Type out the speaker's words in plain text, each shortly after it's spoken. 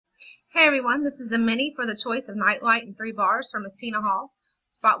Hey everyone, this is the mini for the choice of Nightlight and 3 bars from Miss Tina Hall.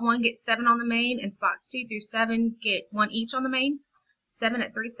 Spot 1 gets 7 on the main, and spots 2 through 7 get 1 each on the main. 7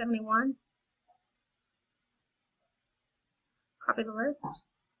 at $3.71. Copy the list.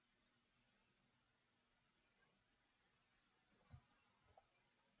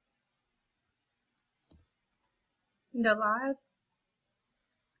 And go live.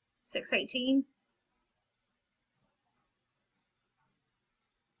 618.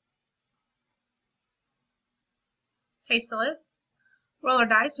 Paste the list. Roll our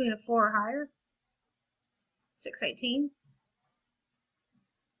dice, we need a 4 or higher. 618.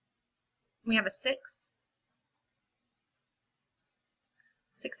 We have a 6.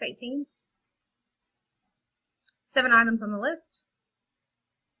 618. 7 items on the list.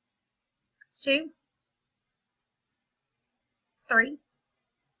 It's 2, 3,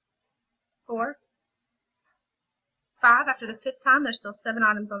 4, 5. After the 5th time, there's still 7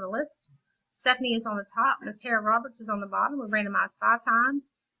 items on the list. Stephanie is on the top. Miss Tara Roberts is on the bottom. We randomized 5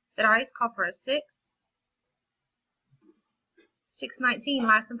 times. The dice call for a 6. 619,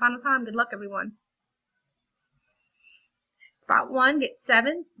 last and final time. Good luck, everyone. Spot 1 gets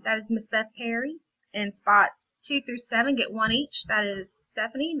 7. That is Miss Beth Perry. And spots 2 through 7 get 1 each. That is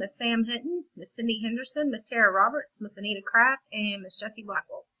Stephanie, Miss Sam Hinton, Miss Cindy Henderson, Miss Tara Roberts, Miss Anita Kraft, and Miss Jessie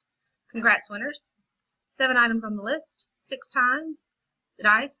Blackwell. Congrats, winners. 7 items on the list, 6 times. The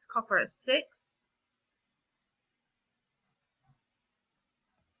dice call for a 6.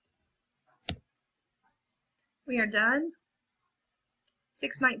 We are done.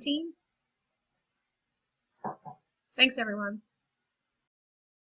 619. Thanks, everyone.